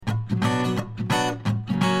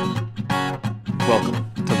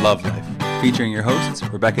Love Life, featuring your hosts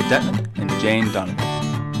Rebecca Detman and Jane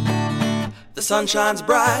Donovan. The sun shines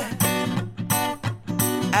bright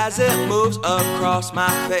as it moves across my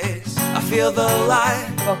face. I feel the light.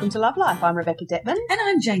 Welcome to Love Life. I'm Rebecca Detman. And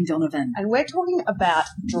I'm Jane Donovan. And we're talking about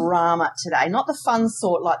drama today. Not the fun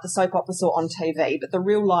sort like the soap opera sort on TV, but the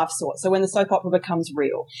real life sort. So when the soap opera becomes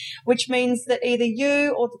real, which means that either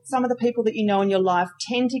you or some of the people that you know in your life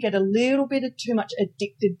tend to get a little bit of too much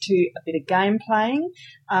addicted to a bit of game playing,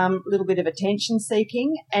 a little bit of attention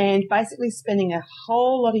seeking, and basically spending a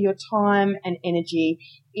whole lot of your time and energy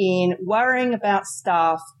in worrying about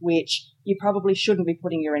stuff which you probably shouldn't be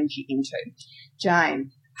putting your energy into.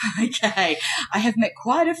 Jane. Okay, I have met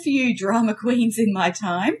quite a few drama queens in my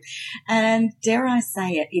time, and dare I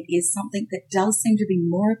say it, it is something that does seem to be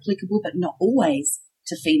more applicable, but not always,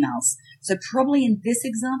 to females. So probably in this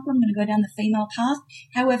example, I'm going to go down the female path.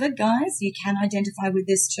 However, guys, you can identify with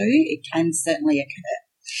this too. It can certainly occur.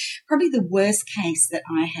 Probably the worst case that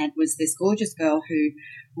I had was this gorgeous girl who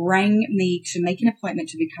rang me to make an appointment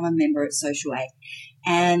to become a member at Social Aid.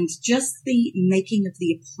 And just the making of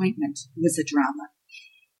the appointment was a drama.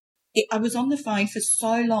 I was on the phone for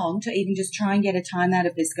so long to even just try and get a time out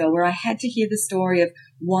of this girl where I had to hear the story of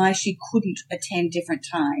why she couldn't attend different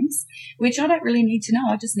times, which I don't really need to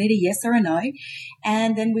know. I just need a yes or a no.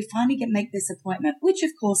 And then we finally make this appointment, which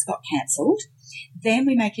of course got cancelled. Then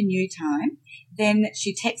we make a new time. Then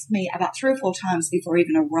she texted me about 3 or 4 times before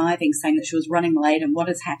even arriving saying that she was running late and what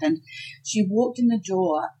has happened. She walked in the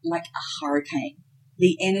door like a hurricane.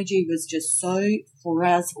 The energy was just so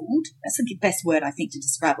frazzled. That's the best word, I think, to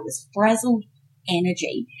describe it, was frazzled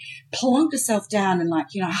energy. Plunked herself down and like,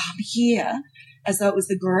 I'm here, as though it was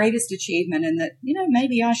the greatest achievement and that,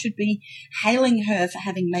 maybe I should be hailing her for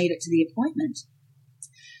having made it to the appointment.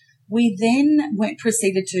 We then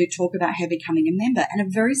proceeded to talk about her becoming a member, and a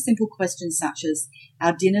very simple question such as,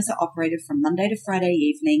 our dinners are operated from Monday to Friday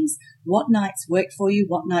evenings. What nights work for you?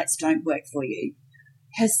 What nights don't work for you?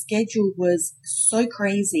 Her schedule was so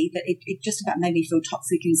crazy that it just about made me feel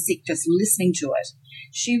toxic and sick just listening to it.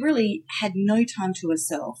 She really had no time to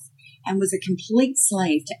herself and was a complete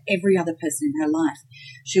slave to every other person in her life.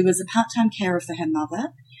 She was a part-time carer for her mother,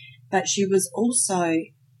 but she was also,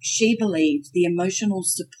 she believed, the emotional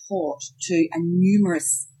support to a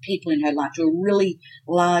numerous people in her life, to a really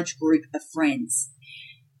large group of friends.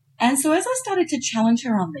 And so as I started to challenge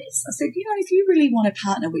her on this, I said, if you really want a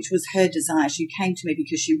partner, which was her desire, she came to me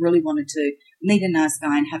because she really wanted to meet a nice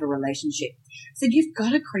guy and have a relationship. I said, you've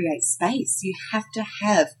got to create space. You have to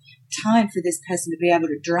have time for this person to be able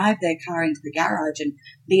to drive their car into the garage and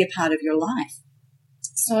be a part of your life.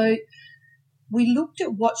 So we looked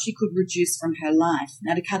at what she could reduce from her life.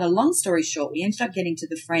 Now, to cut a long story short, we ended up getting to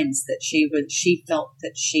the friends that she felt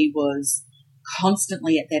that she was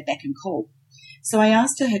constantly at their beck and call. So I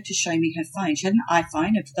asked her to show me her phone. She had an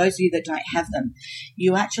iPhone, and for those of you that don't have them,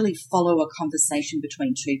 you actually follow a conversation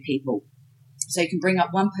between 2 people. So you can bring up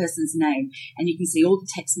one person's name and you can see all the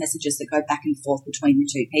text messages that go back and forth between the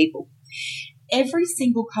 2 people. Every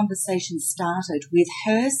single conversation started with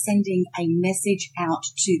her sending a message out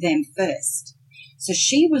to them first. So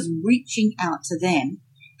she was reaching out to them.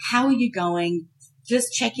 How are you going?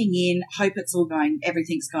 Just checking in. Hope it's all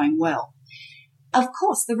everything's going well. Of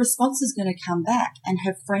course, the response is going to come back, and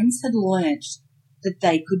her friends had learnt that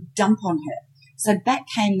they could dump on her. So back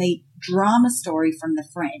came the drama story from the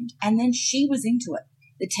friend, and then she was into it.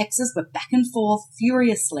 The texts were back and forth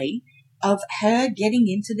furiously of her getting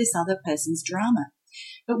into this other person's drama.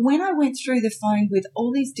 But when I went through the phone with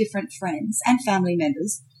all these different friends and family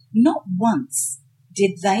members, not once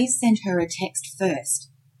did they send her a text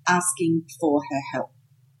first asking for her help.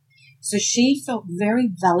 So she felt very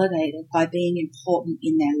validated by being important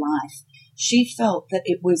in their life. She felt that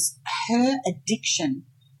it was her addiction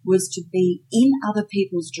was to be in other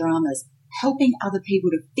people's dramas, helping other people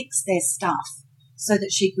to fix their stuff so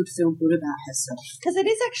that she could feel good about herself. Because it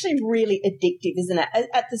is actually really addictive, isn't it?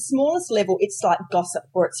 At the smallest level, it's like gossip,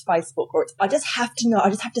 or it's Facebook, or it's, I just have to know,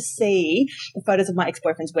 I just have to see the photos of my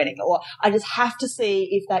ex-boyfriend's wedding, or I just have to see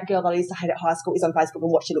if that girl that I used to hate at high school is on Facebook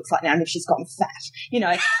and what she looks like now and if she's gotten fat,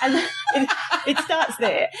 and it starts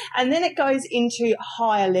there. And then it goes into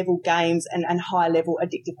higher level games and higher level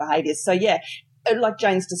addictive behaviours. So, yeah, like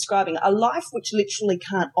Jane's describing, a life which literally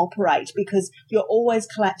can't operate because you're always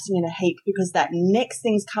collapsing in a heap because that next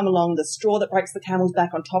thing's come along, the straw that breaks the camel's back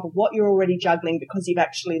on top of what you're already juggling because you've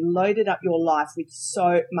actually loaded up your life with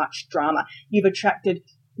so much drama. You've attracted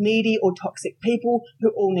needy or toxic people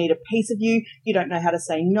who all need a piece of you. You don't know how to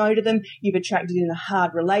say no to them. You've attracted in a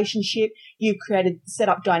hard relationship. You've set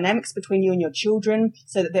up dynamics between you and your children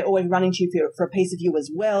so that they're always running to you for a piece of you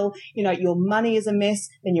as well. You know, your money is a mess,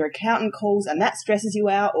 then your accountant calls and that stresses you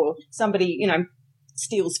out, or somebody, you know,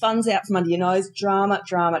 steals funds out from under your nose. Drama,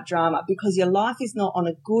 drama, drama, because your life is not on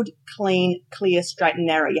a good, clean, clear, straight and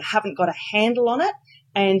narrow. You haven't got a handle on it.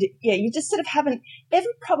 And, yeah, you just sort of haven't ever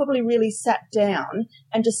probably really sat down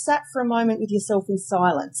and just sat for a moment with yourself in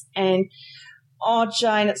silence. And, oh,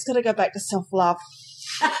 Jane, it's got to go back to self-love.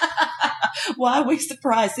 Why are we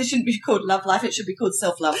surprised? This shouldn't be called Love Life. It should be called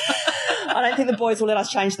Self-Love. I don't think the boys will let us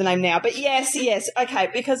change the name now. But yes. Okay.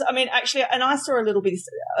 Because, I mean, actually, and I saw a little bit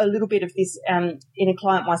of this in a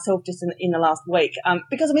client myself just in the last week.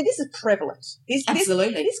 Because, I mean, this is prevalent.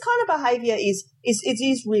 Absolutely. This kind of behaviour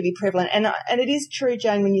is really prevalent. And it is true,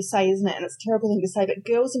 Jane, when you say, isn't it? And it's a terrible thing to say, but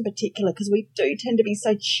girls in particular, because we do tend to be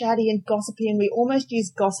so chatty and gossipy, and we almost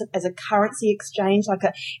use gossip as a currency exchange, like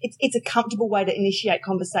it's a comfortable way to initiate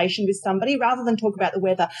conversation with somebody rather than talk about the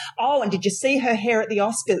weather. Oh, and did you see her hair at the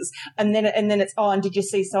Oscars? And then it's, oh, and did you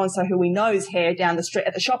see so-and-so who we know's hair down the street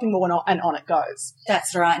at the shopping mall, and on it goes.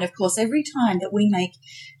 That's right. And, of course, every time that we make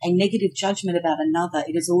a negative judgment about another,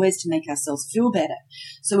 it is always to make ourselves feel better.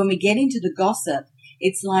 So when we get into the gossip,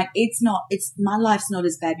 it's like, my life's not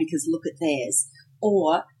as bad because look at theirs.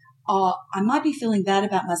 Or, oh, I might be feeling bad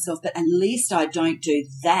about myself, but at least I don't do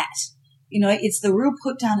that. You know, it's the real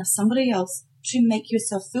put down of somebody else to make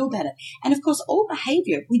yourself feel better. And, of course, all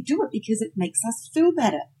behaviour, we do it because it makes us feel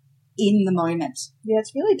better in the moment. Yeah,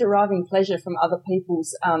 it's really deriving pleasure from other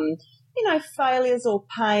people's, failures or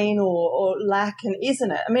pain or lack, and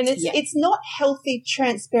isn't it? I mean, it's not healthy,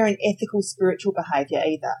 transparent, ethical, spiritual behaviour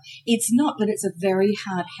either. It's not, but it's a very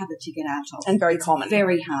hard habit to get out of. And very common.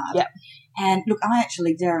 Very hard. Yep. And look, I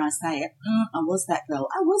actually, dare I say it, I was that girl.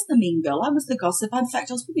 I was the mean girl. I was the gossip. In fact,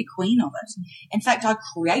 I was probably queen of it. In fact, I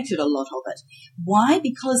created a lot of it. Why?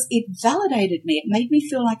 Because it validated me. It made me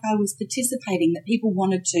feel like I was participating, that people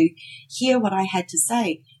wanted to hear what I had to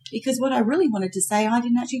say. Because what I really wanted to say, I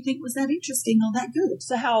didn't actually think was that interesting or that good.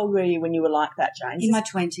 So how old were you when you were like that, Jane? In my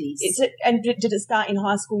 20s. And did it start in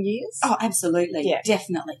high school years? Oh, absolutely. Yeah.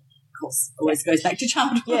 Definitely. Course, always goes back to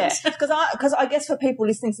childhood. Yeah, because I guess for people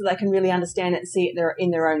listening, so they can really understand it and see it in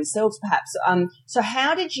their own selves, perhaps. So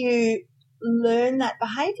how did you learn that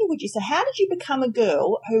behaviour? Would you say, how did you become a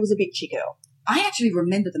girl who was a bitchy girl? I actually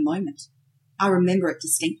remember the moment. I remember it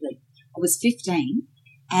distinctly. I was 15,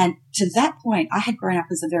 and to that point, I had grown up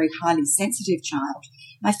as a very highly sensitive child.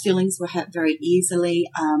 My feelings were hurt very easily.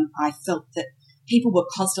 I felt that people were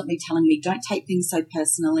constantly telling me, don't take things so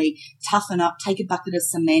personally, toughen up, take a bucket of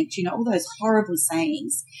cement, all those horrible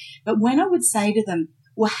sayings. But when I would say to them,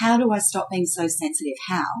 well, how do I stop being so sensitive?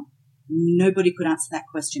 How? Nobody could answer that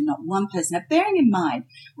question, not one person. Now, bearing in mind,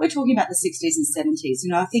 we're talking about the 60s and 70s.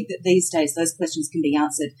 I think that these days those questions can be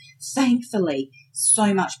answered, thankfully,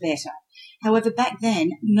 so much better. However, back then,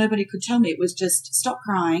 nobody could tell me. It was just stop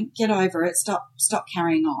crying, get over it, stop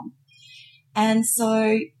carrying on. And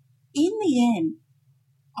so in the end,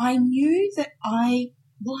 I knew that I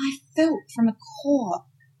felt from a core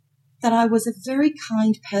that I was a very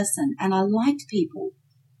kind person and I liked people,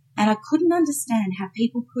 and I couldn't understand how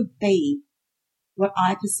people could be what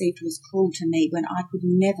I perceived was cruel to me when I could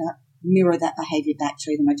never mirror that behaviour back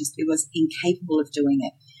to them. It was incapable of doing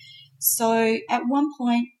it. So at one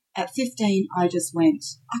point, at 15, I just went,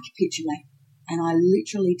 I capitulate, and I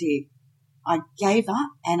literally did. I gave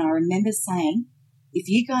up, and I remember saying, if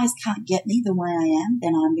you guys can't get me the way I am,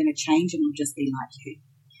 then I'm going to change and I'll just be like you.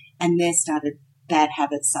 And there started bad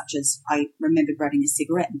habits, such as I remember grabbing a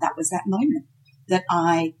cigarette, and that was that moment that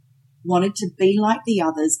I wanted to be like the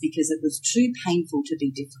others because it was too painful to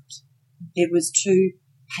be different. It was too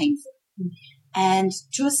painful. And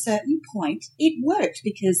to a certain point, it worked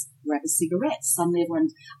because grab a cigarette. Suddenly everyone,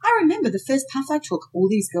 I remember the first puff I took, all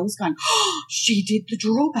these girls going, oh, she did the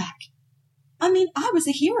drawback. I mean, I was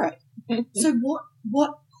a hero. So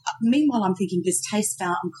what, meanwhile, I'm thinking this tastes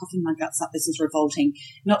foul, I'm coughing my guts up, this is revolting,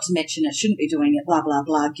 not to mention it, shouldn't be doing it, blah, blah,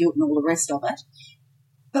 blah, guilt and all the rest of it.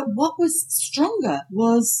 But what was stronger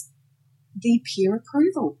was the peer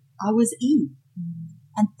approval. I was in.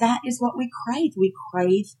 And that is what we crave. We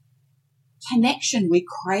crave connection. We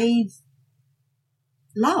crave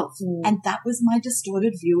love. And that was my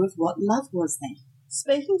distorted view of what love was then.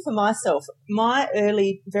 Speaking for myself, my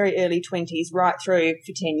very early 20s, right through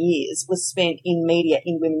for 10 years, was spent in media,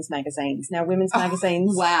 in women's magazines. Now, women's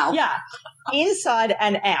magazines. Wow. Yeah. Inside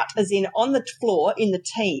and out, as in on the floor, in the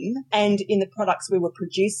team, and in the products we were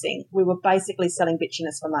producing, we were basically selling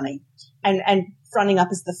bitchiness for money. and fronting up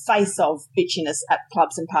as the face of bitchiness at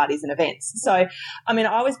clubs and parties and events. So, I mean,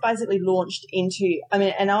 I was basically launched into,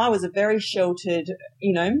 and I was a very sheltered,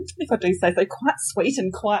 if I do say so, quite sweet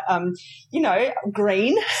and quite,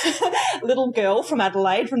 green little girl from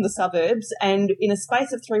Adelaide, from the suburbs. And in a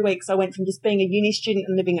space of 3 weeks, I went from just being a uni student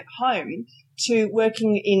and living at home to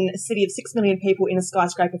working in a city of 6 million people in a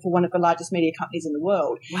skyscraper for one of the largest media companies in the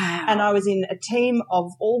world. Wow. And I was in a team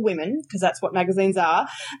of all women, because that's what magazines are,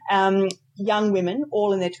 young women,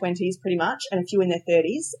 all in their 20s pretty much, and a few in their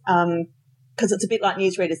 30s, because it's a bit like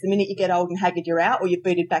newsreaders. The minute you get old and haggard, you're out, or you're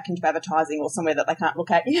booted back into advertising or somewhere that they can't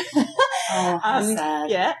look at you. Oh, how sad.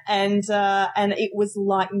 Yeah, and it was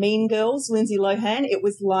like Mean Girls, Lindsay Lohan. It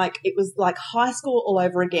was like high school all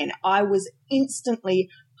over again. I was instantly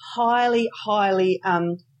highly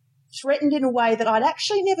threatened in a way that I'd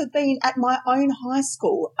actually never been at my own high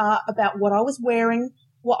school, about what I was wearing,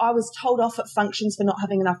 what I was told off at functions for not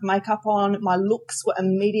having enough makeup on. My looks were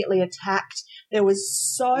immediately attacked. There was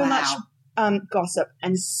so much gossip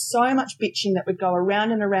and so much bitching that would go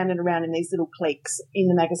around and around and around in these little cliques in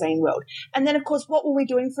the magazine world. And then, of course, what were we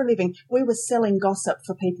doing for a living? We were selling gossip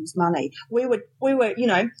for people's money. We were,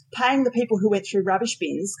 paying the people who went through rubbish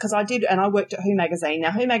bins, because I worked at Who Magazine.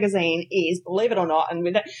 Now, Who Magazine is, believe it or not,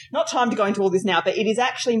 and not time to go into all this now, but it is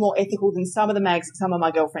actually more ethical than some of the mags that some of my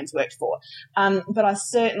girlfriends worked for. But I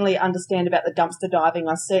certainly understand about the dumpster diving.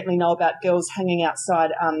 I certainly know about girls hanging outside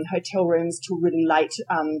hotel rooms till really late,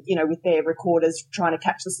 with their recorders trying to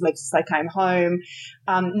catch the celebs as they came home,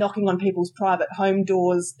 knocking on people's private home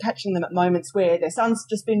doors, catching them at moments where their son's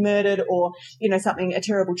just been murdered, or, a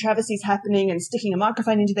terrible travesty is happening, and sticking a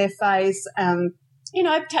microphone into their face,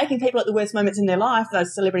 taking people at the worst moments in their life,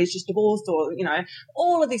 those celebrities just divorced, or,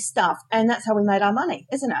 all of this stuff. And that's how we made our money,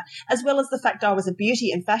 isn't it? As well as the fact I was a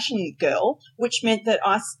beauty and fashion girl, which meant that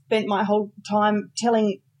I spent my whole time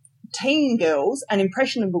telling teen girls and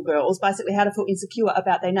impressionable girls basically how to feel insecure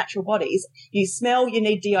about their natural bodies. You smell, you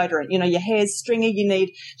need deodorant. Your hair's stringy, you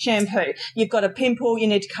need shampoo. You've got a pimple, you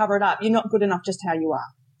need to cover it up. You're not good enough just how you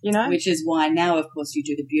are. Which is why now, of course, you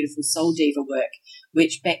do the beautiful Soul Diva work,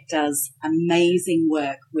 which Beck does amazing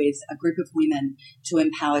work with a group of women to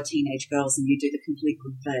empower teenage girls, and you do the complete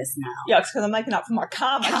reverse now. Yeah, it's because I'm making up for my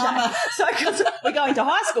karma. So because we go into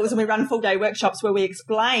high schools and we run full-day workshops where we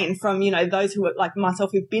explain from, those who are like myself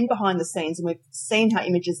who've been behind the scenes and we've seen how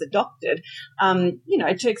images are doctored,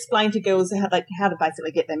 to explain to girls how to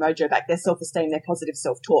basically get their mojo back, their self-esteem, their positive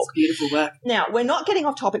self-talk. It's beautiful work. Now, we're not getting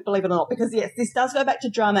off topic, believe it or not, because, yes, this does go back to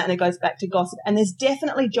drama and it goes back to gossip. And there's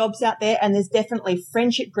definitely jobs out there, and there's definitely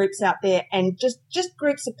friendship groups out there, and just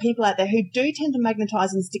groups of people out there who do tend to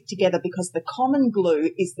magnetise and stick together because the common glue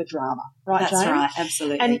is the drama. Right, That's Jane? right,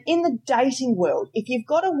 absolutely. And in the dating world, if you've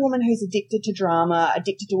got a woman who's addicted to drama,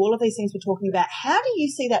 addicted to all of these things we're talking about, how do you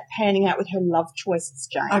see that panning out with her love choices,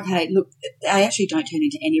 Jane? Okay, look, I actually don't turn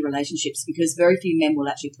into any relationships because very few men will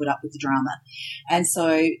actually put up with the drama. And so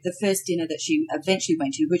the first dinner that she eventually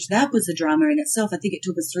went to, which that was a drama in itself, I think it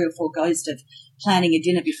took us 3 or 4 goes of planning a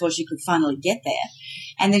dinner before she could finally get there.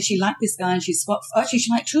 And then she liked this guy, and she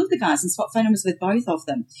liked 2 of the guys and swapped phone numbers with both of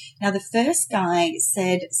them. Now, the first guy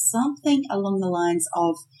said something along the lines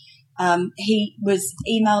of he was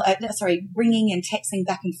ringing and texting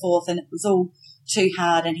back and forth, and it was all too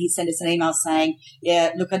hard, and he sent us an email saying,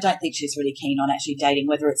 yeah, look, I don't think she's really keen on actually dating,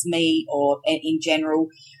 whether it's me or in general.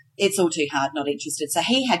 It's all too hard, not interested. So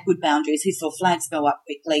he had good boundaries. He saw flags go up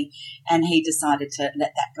quickly, and he decided to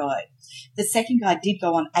let that go. The second guy did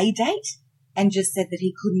go on a date and just said that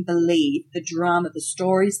he couldn't believe the drama, the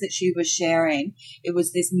stories that she was sharing. It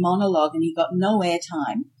was this monologue, and he got no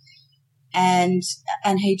airtime. And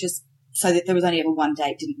he just, so that there was only ever one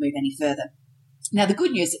date, didn't move any further. Now, the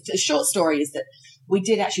good news, the short story is that we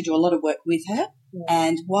did actually do a lot of work with her. Yeah.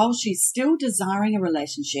 And while she's still desiring a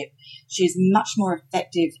relationship, she's much more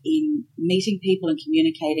effective in meeting people and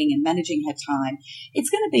communicating and managing her time. It's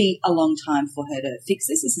going to be a long time for her to fix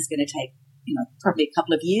this. This is going to take, probably a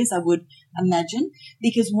couple of years, I would imagine,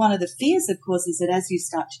 because one of the fears, of course, is that as you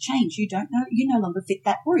start to change, you no longer fit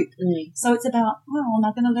that group. Mm. So it's about, am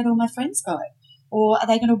I going to let all my friends go? Or are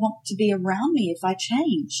they going to want to be around me if I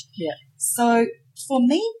change? Yeah. So for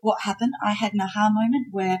me, what happened, I had an aha moment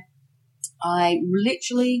where I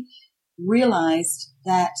literally realized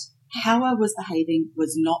that how I was behaving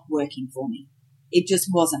was not working for me. It just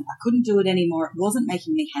wasn't. I couldn't do it anymore. It wasn't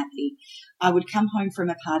making me happy. I would come home from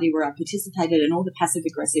a party where I participated in all the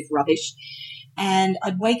passive-aggressive rubbish, and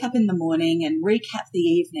I'd wake up in the morning and recap the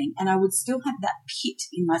evening, and I would still have that pit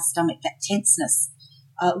in my stomach, that tenseness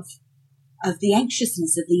of the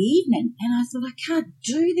anxiousness of the evening. And I thought, I can't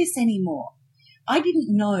do this anymore. I didn't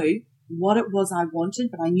know what it was I wanted,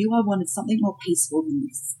 but I knew I wanted something more peaceful than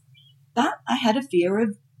this. But I had a fear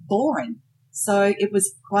of boring. So it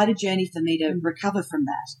was quite a journey for me to recover from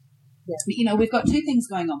that. Yeah. You know, we've got two things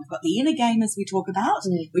going on. We've got the inner game, as we talk about.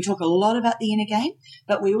 We talk a lot about the inner game,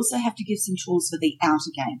 but we also have to give some tools for the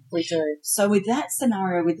outer game. We do. So with that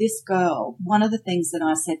scenario, with this girl, one of the things that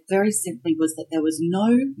I said very simply was that there was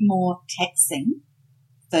no more texting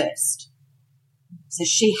first. So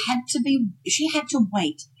she had to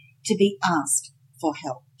wait to be asked for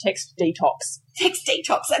help. Text detox. Text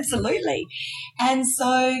detox, absolutely. And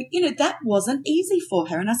so, you know, that wasn't easy for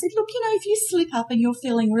her. And I said, look, you know, if you slip up and you're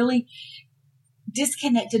feeling really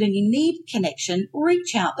disconnected and you need connection,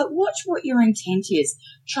 reach out, but watch what your intent is.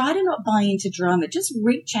 Try to not buy into drama. Just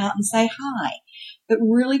reach out and say hi, but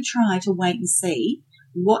really try to wait and see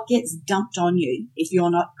what gets dumped on you if you're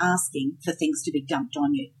not asking for things to be dumped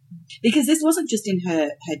on you. Because this wasn't just in her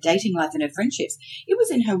dating life and her friendships. It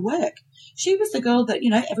was in her work. She was the girl that, you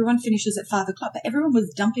know, everyone finishes at 5 o'clock, but everyone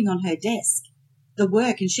was dumping on her desk the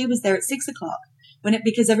work, and she was there at 6 o'clock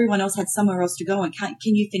because everyone else had somewhere else to go, and can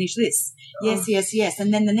you finish this? Yes.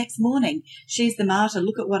 And then the next morning, she's the martyr.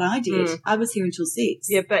 Look at what I did. I was here until 6.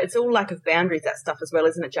 Yeah, but it's all lack of boundaries, that stuff as well,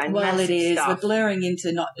 isn't it, Jane? Well, Massive it is. stuff. We're blurring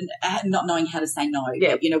into not knowing how to say no.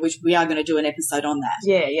 Yeah. You know, which we are going to do an episode on that.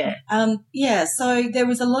 Yeah. So there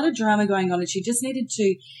was a lot of drama going on, and she just needed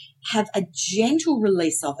to have a gentle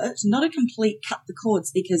release of it, not a complete cut the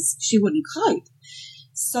cords, because she wouldn't cope.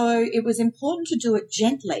 So it was important to do it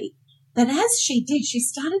gently. But as she did, she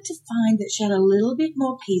started to find that she had a little bit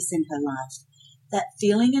more peace in her life. That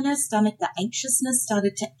feeling in her stomach, the anxiousness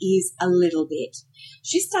started to ease a little bit.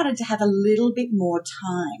 She started to have a little bit more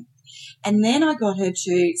time. And then I got her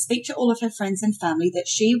to speak to all of her friends and family that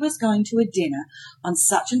she was going to a dinner on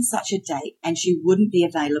such and such a date, and she wouldn't be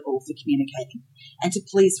available for communicating, and to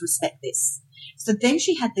please respect this. So then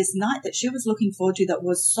she had this night that she was looking forward to that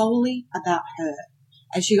was solely about her.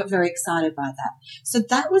 And she got very excited by that. So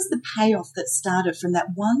that was the payoff that started from that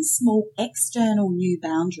one small external new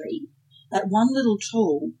boundary. That one little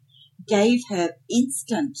tool gave her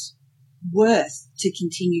instant worth to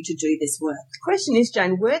continue to do this work. The question is,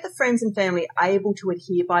 Jane, were the friends and family able to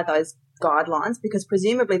adhere by those guidelines? Because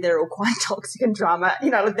presumably they're all quite toxic and drama. You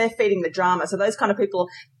know, they're feeding the drama. So those kind of people,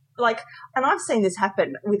 like, and I've seen this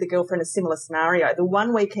happen with a girlfriend, a similar scenario. The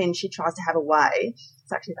one weekend she tries to have a way,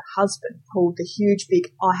 it's actually the husband pulled the huge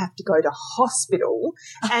big, I have to go to hospital.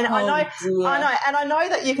 And I know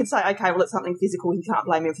that you can say, okay, well, it's something physical, you can't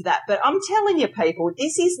blame him for that. But I'm telling you, people,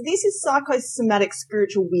 this is psychosomatic,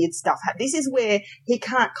 spiritual, weird stuff. This is where he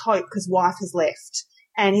can't cope because wife has left.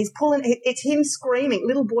 And he's pulling, it's him screaming,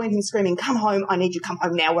 little boy and him screaming, come home, I need you, come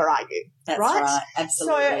home now, where are you? That's right,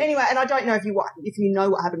 absolutely. So anyway, and I don't know if you know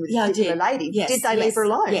what happened with this particular lady. Yes, did they leave her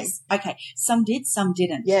alone? Yes. Okay. Some did, some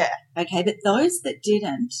didn't. Yeah. Okay, but those that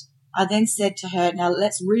didn't, I then said to her, now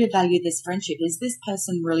let's reevaluate this friendship. Is this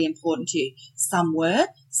person really important to you? Some were,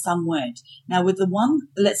 some weren't. Now with the one,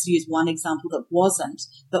 let's use one example that wasn't,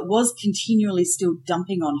 but was continually still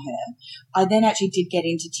dumping on her. I then actually did get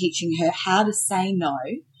into teaching her how to say no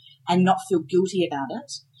and not feel guilty about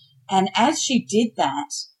it. And as she did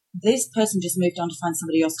that, this person just moved on to find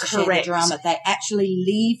somebody else to share the drama. They actually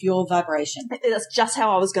leave your vibration. That's just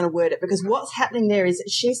how I was going to word it, because what's happening there is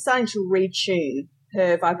she's starting to retune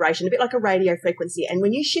her vibration, a bit like a radio frequency. And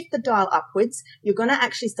when you shift the dial upwards, you're going to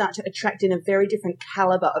actually start to attract in a very different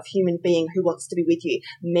caliber of human being who wants to be with you,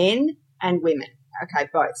 men and women. Okay,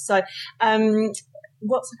 both. So,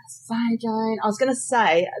 what's I going to say, Jane? I was going to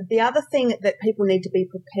say the other thing that people need to be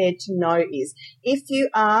prepared to know is if you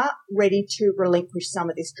are ready to relinquish some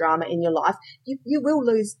of this drama in your life, you will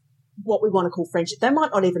lose what we want to call friendship. They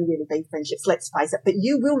might not even really be friendships, let's face it, but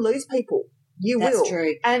you will lose people. You will. That's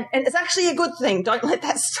true. And it's actually a good thing. Don't let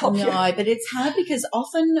that stop you. No, but it's hard because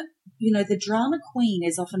often, you know, the drama queen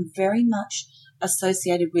is often very much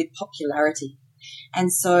associated with popularity.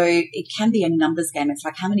 And so it can be a numbers game. It's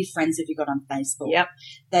like, how many friends have you got on Facebook? Yep.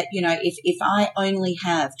 That, you know, if I only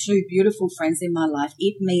have 2 beautiful friends in my life,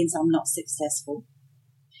 it means I'm not successful.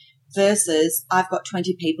 Versus I've got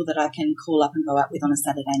 20 people that I can call up and go out with on a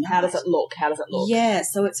Saturday night. How does it look? Yeah,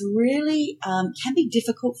 so it's really can be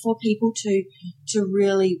difficult for people to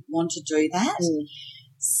really want to do that.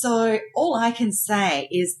 So all I can say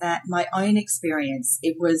is that my own experience,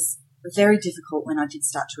 it was very difficult when I did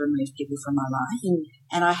start to remove people from my life.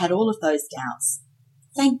 And I had all of those doubts.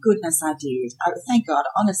 Thank goodness I did. Thank God,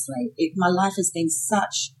 honestly, my life has been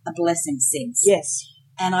such a blessing since. Yes.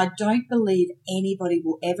 And I don't believe anybody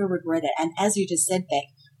will ever regret it. And as you just said, Beck,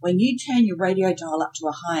 when you turn your radio dial up to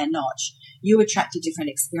a higher notch, You attract a different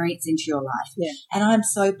experience into your life. Yeah. And I'm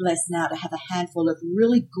so blessed now to have a handful of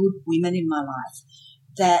really good women in my life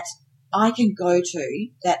that I can go to,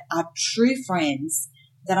 that are true friends,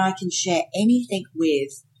 that I can share anything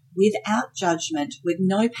with without judgment, with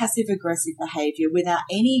no passive-aggressive behaviour, without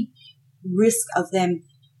any risk of them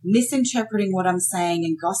misinterpreting what I'm saying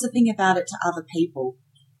and gossiping about it to other people.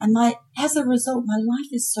 And as a result, my life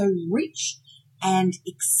is so rich and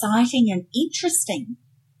exciting and interesting.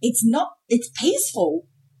 It's peaceful,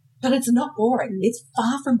 but it's not boring. It's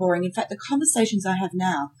far from boring. In fact, the conversations I have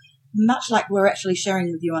now, much like we're actually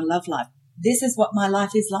sharing with you on Love Life, this is what my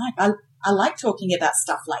life is like. I like talking about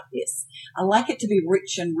stuff like this. I like it to be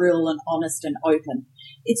rich and real and honest and open.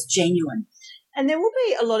 It's genuine. And there will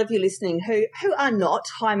be a lot of you listening who are not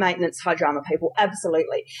high maintenance, high drama people.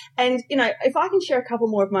 Absolutely. And, if I can share a couple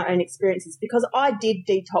more of my own experiences, because I did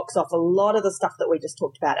detox off a lot of the stuff that we just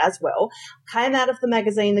talked about as well. Came out of the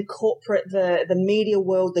magazine, the corporate, the media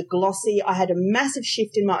world, the glossy. I had a massive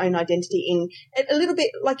shift in my own identity in a little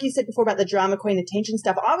bit, like you said before about the drama queen attention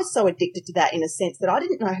stuff. I was so addicted to that in a sense that I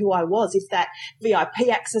didn't know who I was. If that VIP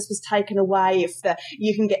access was taken away, if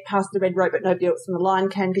you can get past the red rope but nobody else on the line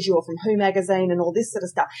can because you're from Who magazine and all this sort of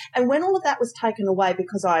stuff. And when all of that was taken away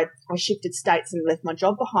because I shifted states and left my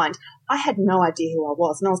job behind, I had no idea who I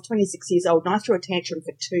was. And I was 26 years old and I threw a tantrum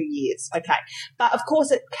for 2 years. Okay. But of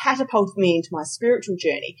course it catapulted me into my spiritual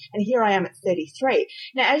journey. And here I am at 33.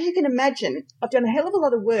 Now, as you can imagine, I've done a hell of a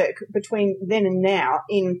lot of work between then and now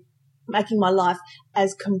in making my life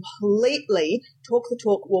as completely talk the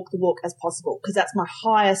talk, walk the walk as possible, because that's my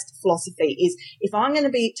highest philosophy is if I'm going to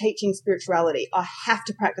be teaching spirituality, I have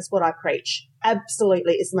to practice what I preach.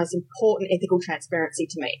 Absolutely. It's the most important ethical transparency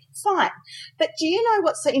to me. Fine. But do you know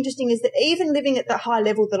what's so interesting is that even living at the high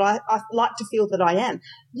level that I like to feel that I am,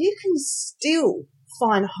 you can still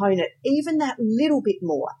hone it even that little bit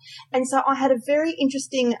more. And so I had a very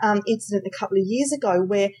interesting incident a couple of years ago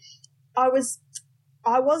where I was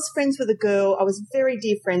friends with a girl. I was very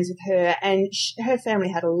dear friends with her, and her family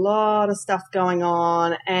had a lot of stuff going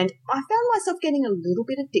on, and I found myself getting a little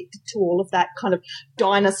bit addicted to all of that kind of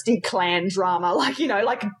dynasty clan drama, like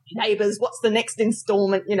Neighbours, what's the next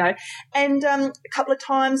installment, And a couple of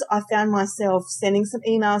times I found myself sending some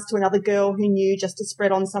emails to another girl who knew just to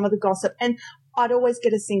spread on some of the gossip, and I'd always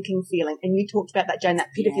get a sinking feeling. And you talked about that, Jane, that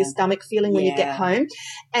pit of your stomach feeling when you get home.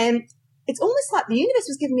 And it's almost like the universe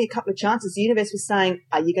was giving me a couple of chances. The universe was saying,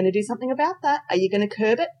 are you going to do something about that? Are you going to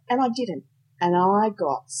curb it? And I didn't. And I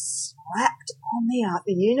got slapped on the arse.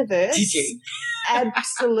 The universe Did you?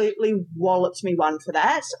 absolutely walloped me one for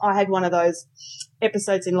that. I had one of those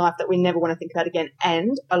episodes in life that we never want to think about again.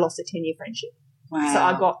 And I lost a 10-year friendship. Wow. So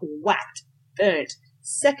I got whacked, burnt.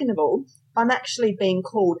 Second of all, I'm actually being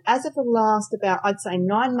called, as of the last about, I'd say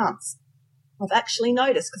 9 months, I've actually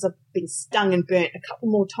noticed, because I've been stung and burnt a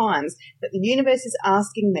couple more times, that the universe is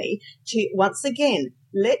asking me to, once again,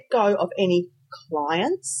 let go of any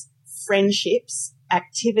clients, friendships,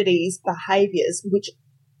 activities, behaviours, which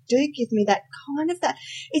do give me that kind of that.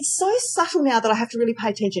 It's so subtle now that I have to really pay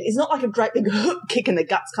attention. It's not like a great big kick in the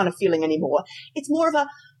guts kind of feeling anymore. It's more of a, I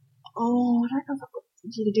don't know if I've got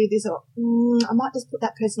you to do this, or I might just put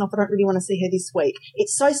that person off. I don't really want to see her this week.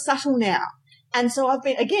 It's so subtle now. And so I've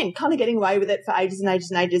been, again, kind of getting away with it for ages and ages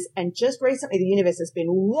and ages. And just recently the universe has been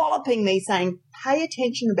walloping me saying, pay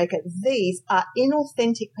attention, Rebecca. These are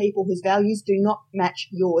inauthentic people whose values do not match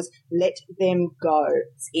yours. Let them go.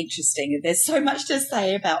 It's interesting. There's so much to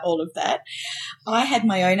say about all of that. I had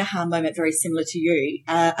my own aha moment very similar to you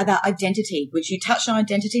about identity, which you touched on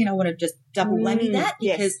identity, and I want to just double whammy that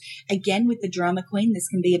because, again, with the drama queen, this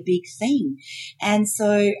can be a big theme. And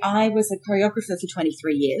so I was a choreographer for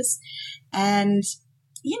 23 years. And,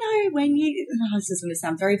 when this is going to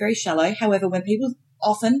sound very, very shallow. However, when people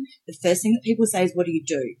often, the first thing that people say is, what do you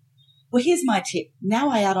do? Well, here's my tip. Now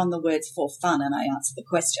I add on the words for fun and I answer the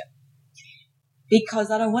question. Because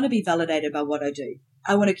I don't want to be validated by what I do.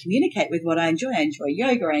 I want to communicate with what I enjoy. I enjoy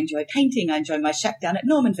yoga. I enjoy painting. I enjoy my shack down at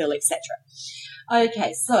Normanville, etc.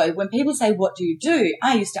 Okay, so when people say, what do you do?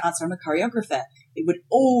 I used to answer, I'm a choreographer. It would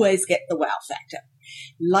always get the wow factor.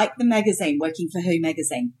 Like the magazine, working for Who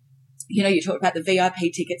magazine. You talked about the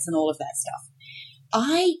VIP tickets and all of that stuff.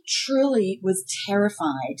 I truly was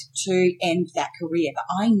terrified to end that career, but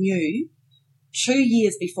I knew 2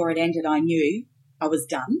 years before it ended, I knew I was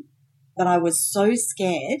done, but I was so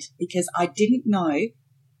scared because I didn't know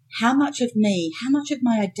how much of me, how much of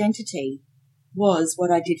my identity was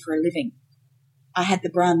what I did for a living. I had the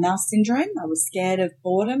brown mouse syndrome. I was scared of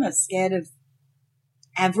boredom. I was scared of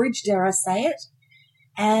average, dare I say it.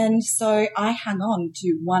 And so I hung on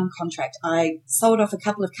to one contract. I sold off a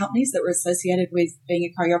couple of companies that were associated with being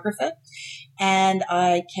a choreographer, and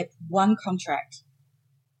I kept one contract.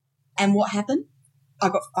 And what happened? I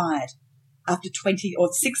got fired after 20 or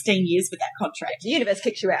 16 years with that contract. The universe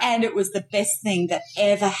kicks you out. And it was the best thing that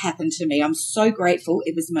ever happened to me. I'm so grateful.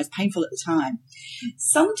 It was the most painful at the time.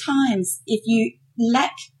 Sometimes if you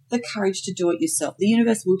lack the courage to do it yourself, the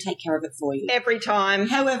universe will take care of it for you. Every time.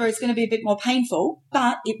 However, it's going to be a bit more painful,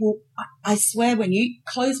 but it will, I swear, when you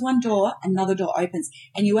close one door, another door opens,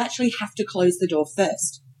 and you actually have to close the door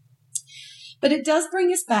first. But it does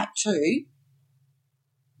bring us back to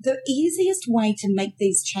the easiest way to make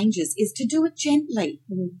these changes is to do it gently.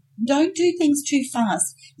 Don't do things too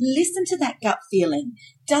fast. Listen to that gut feeling.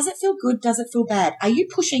 Does it feel good? Does it feel bad? Are you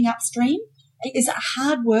pushing upstream? Is it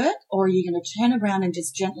hard work, or are you going to turn around and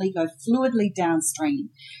just gently go fluidly downstream?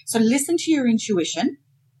 So listen to your intuition.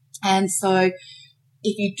 And so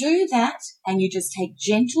if you do that and you just take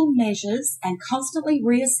gentle measures and constantly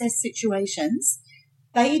reassess situations,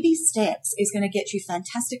 baby steps is going to get you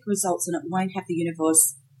fantastic results, and it won't have the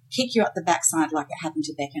universe kick you up the backside like it happened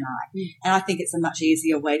to Beck and I. And I think it's a much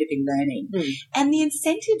easier way to be learning. And the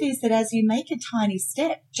incentive is that as you make a tiny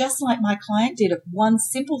step, just like my client did, of one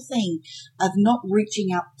simple thing of not reaching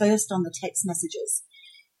out first on the text messages,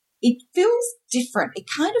 it feels different. It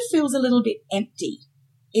kind of feels a little bit empty.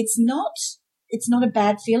 It's not a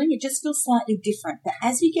bad feeling. It just feels slightly different. But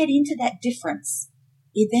as you get into that difference,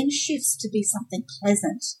 it then shifts to be something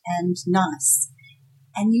pleasant and nice.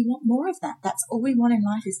 And you want more of that. That's all we want in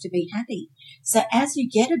life, is to be happy. So as you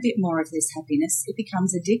get a bit more of this happiness, it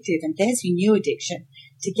becomes addictive. And there's your new addiction,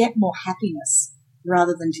 to get more happiness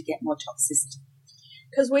rather than to get more toxicity.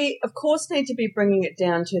 Because we, of course, need to be bringing it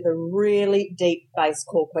down to the really deep base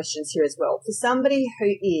core questions here as well. For somebody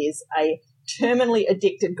who is a terminally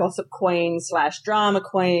addicted gossip queen / drama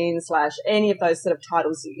queen / any of those sort of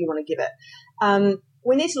titles that you want to give it,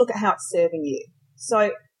 we need to look at how it's serving you.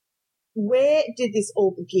 So where did this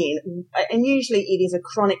all begin? And usually it is a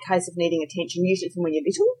chronic case of needing attention, usually from when you're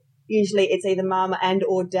little. Usually it's either mum and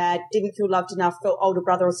or dad didn't feel loved enough, felt older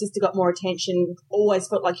brother or sister got more attention, always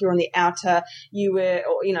felt like you were on the outer, you were,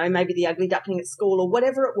 or, you know, maybe the ugly duckling at school or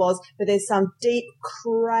whatever it was, but there's some deep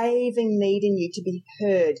craving need in you to be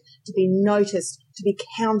heard, to be noticed, to be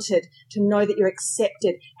counted, to know that you're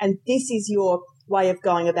accepted. And this is your way of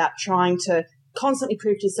going about trying to constantly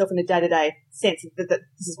prove to yourself in a day-to-day sense that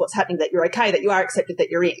this is what's happening, that you're okay, that you are accepted, that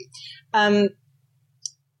you're in.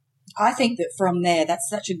 I think that from there, that's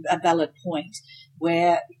such a valid point,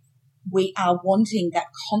 where we are wanting that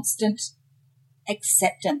constant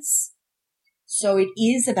acceptance. So it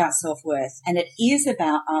is about self-worth, and it is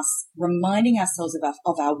about us reminding ourselves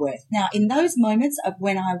of our worth. Now, in those moments of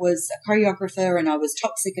when I was a choreographer and I was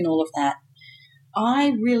toxic and all of that,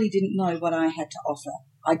 I really didn't know what I had to offer.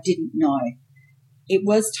 I didn't know. It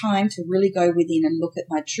was time to really go within and look at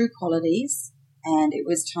my true qualities, and it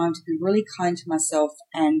was time to be really kind to myself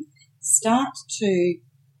and start to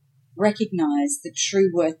recognize the true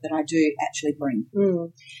worth that I do actually bring.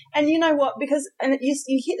 And you know what? Because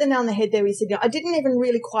you hit the nail on the head there. You said, I didn't even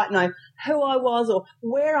really quite know who I was or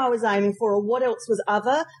where I was aiming for or what else was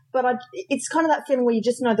other. But it's kind of that feeling where you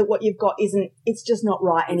just know that what you've got it's just not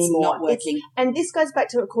right anymore. It's not working. And this goes back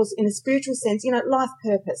to, of course, in a spiritual sense, life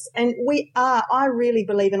purpose. And I really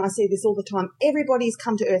believe, and I see this all the time, everybody's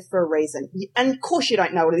come to earth for a reason. And of course you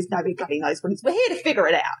don't know what it is. Nobody bloody knows what it is. We're here to figure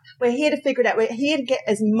it out. We're here to figure it out. We're here to get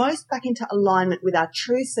as most back into alignment with our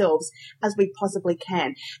true selves as we possibly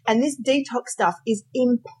can. And this detox stuff is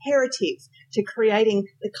imperative to creating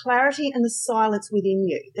the clarity and the silence within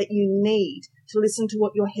you that you need to listen to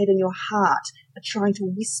what your head and your heart are trying to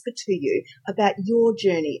whisper to you about your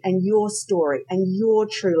journey and your story and your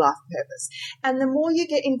true life purpose. And the more you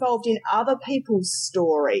get involved in other people's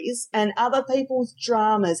stories and other people's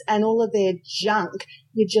dramas and all of their junk,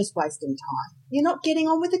 you're just wasting time. You're not getting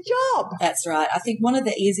on with the job. That's right. I think one of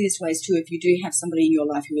the easiest ways too, if you do have somebody in your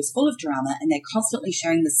life who is full of drama and they're constantly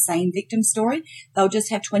sharing the same victim story, they'll just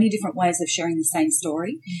have 20 different ways of sharing the same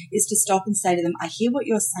story, is to stop and say to them, I hear what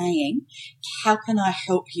you're saying. How can I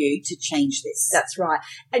help you to change this? That's right.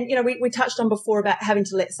 And, we touched on before about having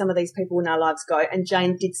to let some of these people in our lives go. And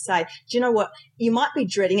Jane did say, do you know what? You might be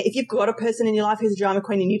dreading it. If you've got a person in your life who's a drama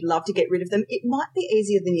queen and you'd love to get rid of them, it might be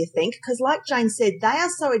easier than you think. Because like Jane said, they are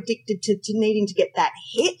so addicted to needing to get that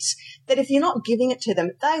hit that if you're not giving it to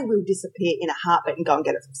them, they will disappear in a heartbeat and go and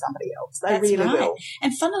get it from somebody else. They That's really right. will.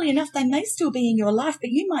 And funnily enough, they may still be in your life,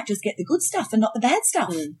 but you might just get the good stuff and not the bad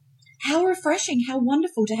stuff. how refreshing, how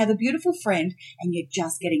wonderful to have a beautiful friend and you're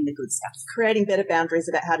just getting the good stuff. Creating better boundaries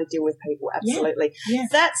about how to deal with people. Absolutely. Yeah.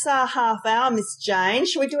 That's our half hour, Miss Jane.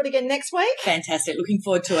 Shall we do it again next week? Fantastic. Looking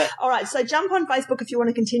forward to it. All right. So jump on Facebook if you want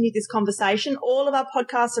to continue this conversation. All of our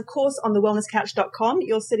podcasts, of course, on thewellnesscouch.com.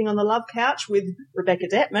 You're sitting on the Love Couch with Rebecca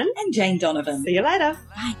Detman And Jane Donovan. See you later.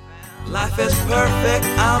 Bye. Life is perfect,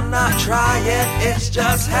 I'm not trying, it's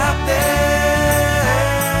just happening.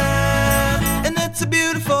 And it's a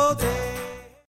beautiful day.